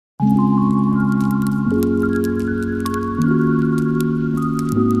Hello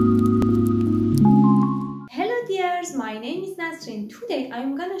dears, my name is Nasrin. Today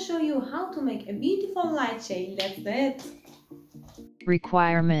I'm gonna show you how to make a beautiful light shade. Let's do it.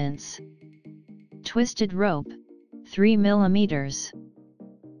 Requirements: twisted rope, 3 mm,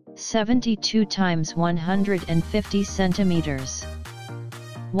 72 x 150 cm,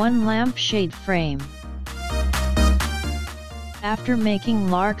 1 lampshade frame. After making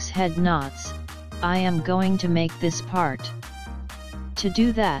lark's head knots, I am going to make this part. To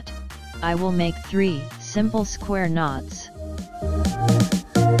do that, I will make 3 simple square knots.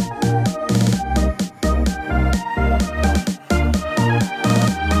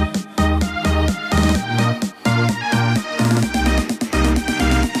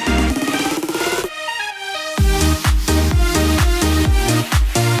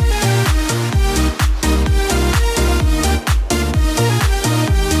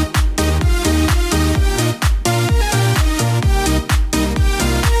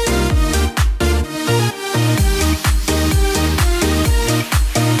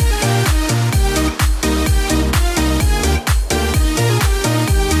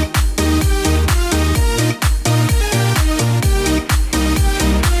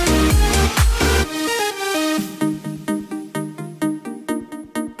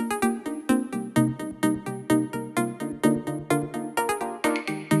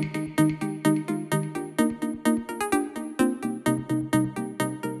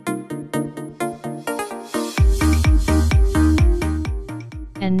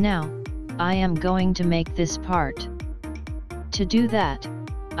 And now, I am going to make this part. To do that,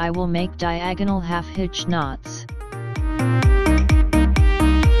 I will make diagonal half hitch knots.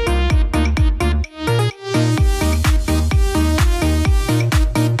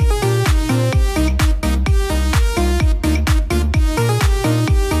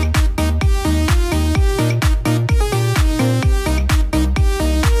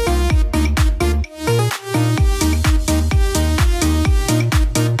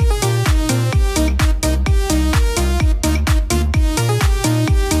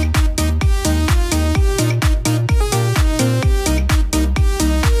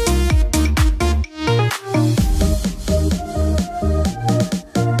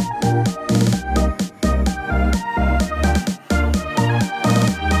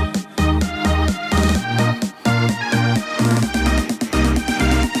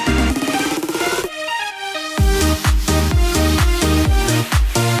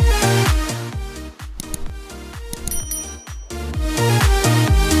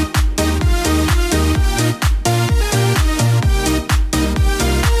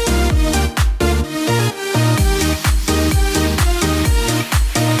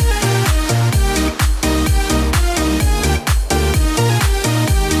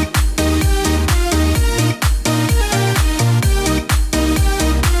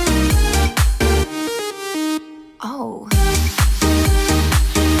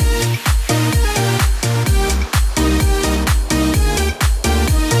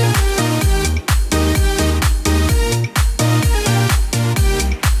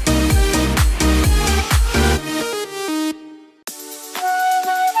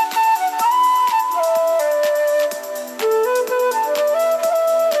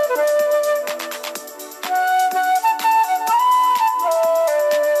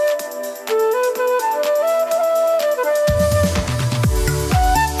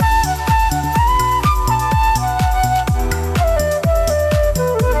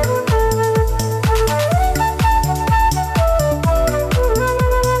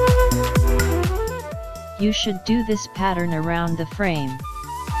 You should do this pattern around the frame.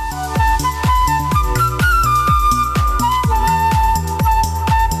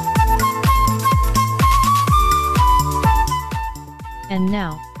 And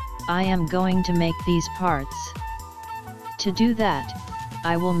now, I am going to make these parts. To do that,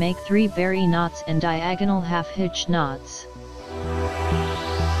 I will make 3 berry knots and diagonal half hitch knots.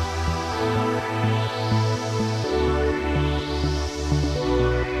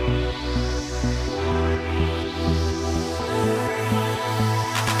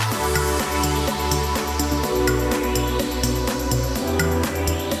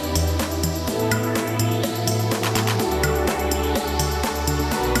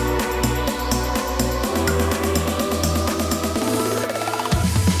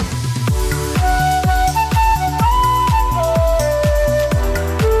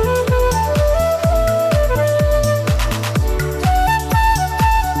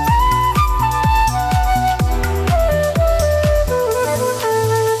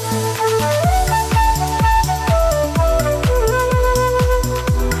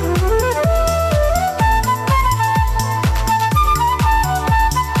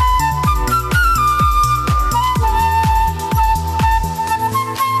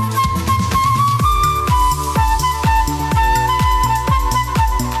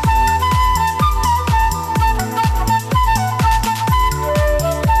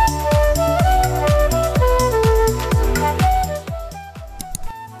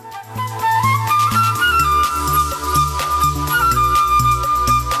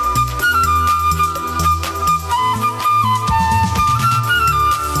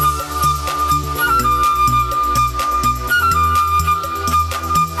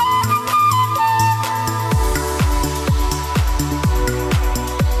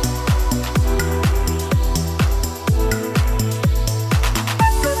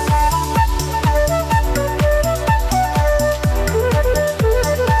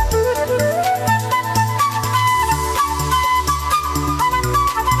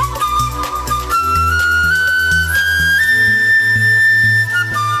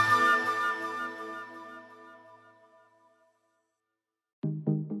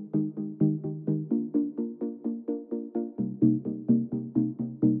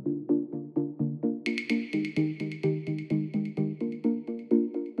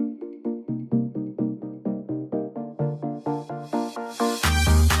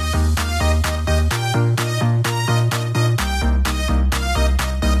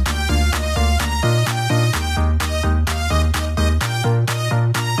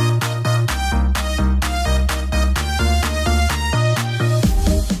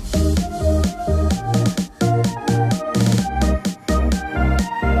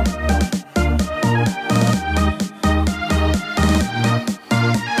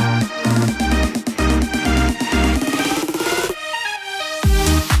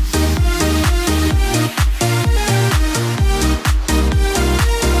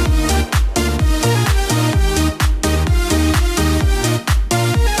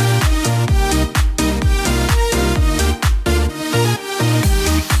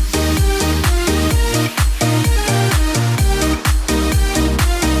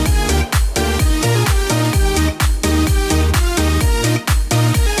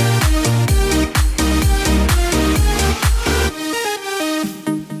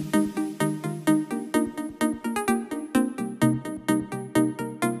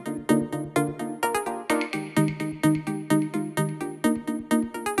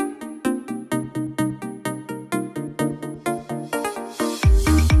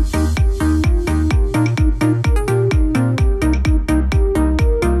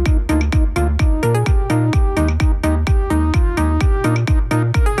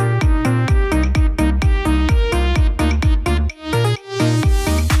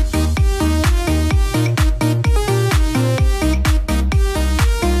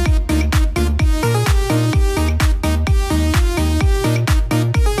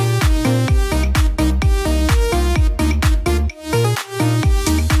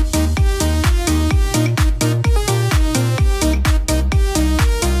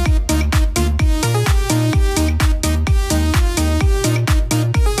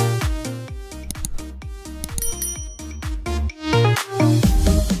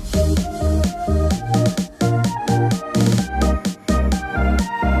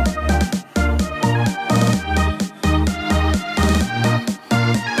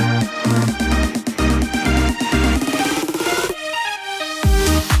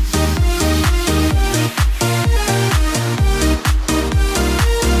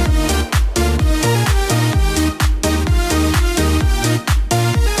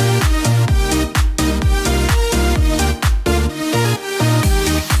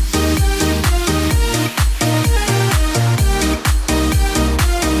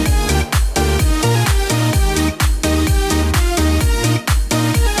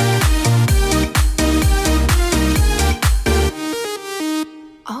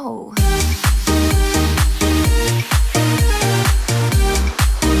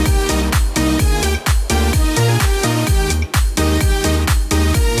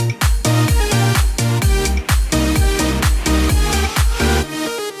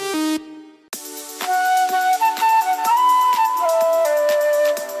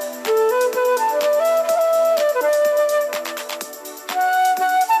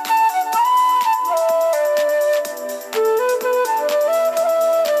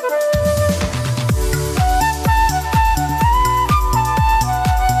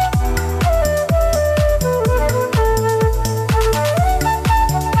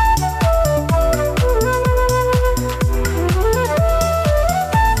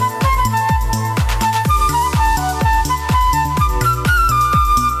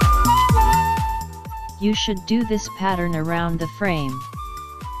 You should do this pattern around the frame.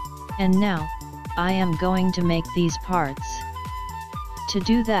 And now, I am going to make these parts. To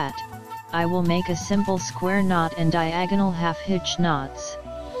do that, I will make a simple square knot and diagonal half hitch knots.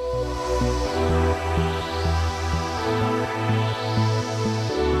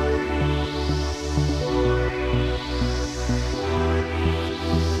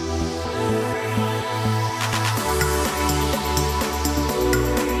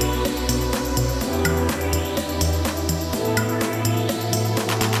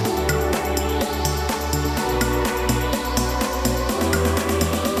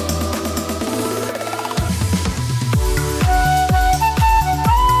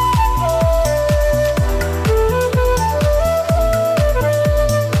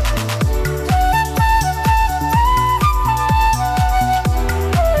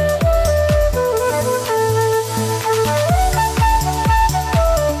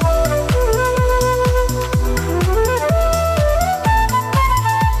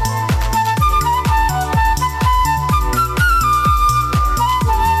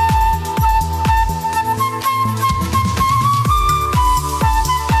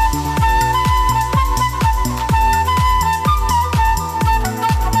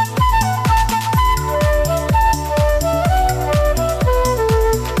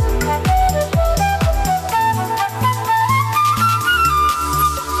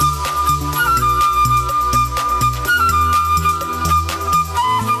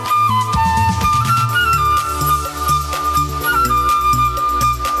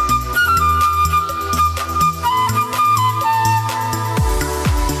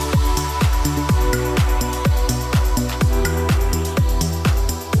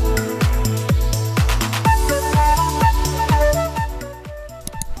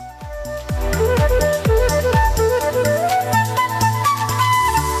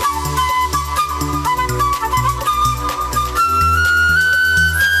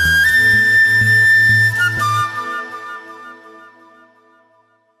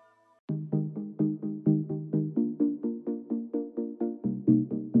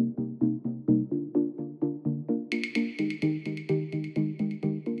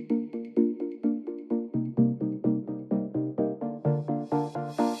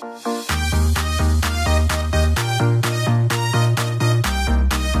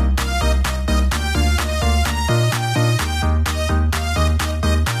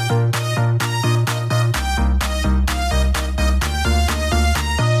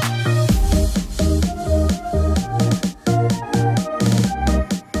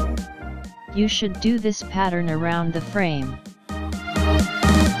 You should do this pattern around the frame.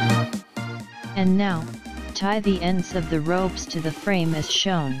 And now, tie the ends of the ropes to the frame as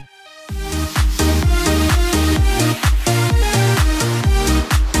shown.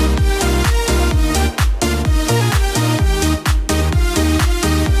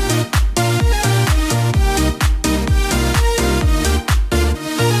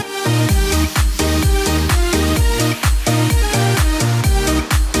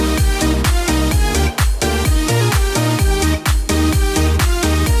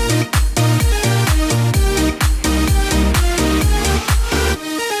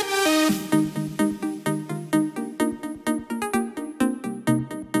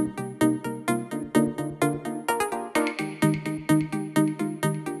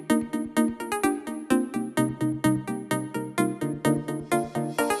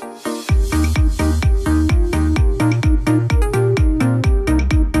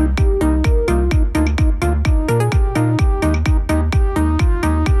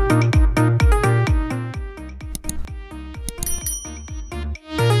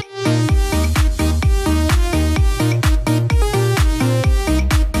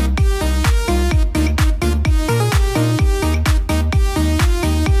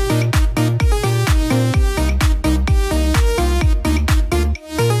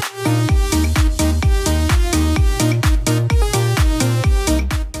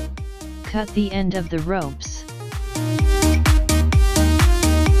 Cut the end of the ropes.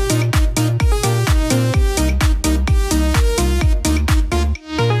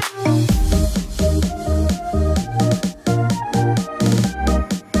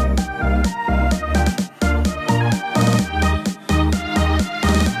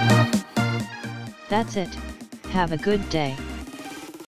 That's it. Have a good day.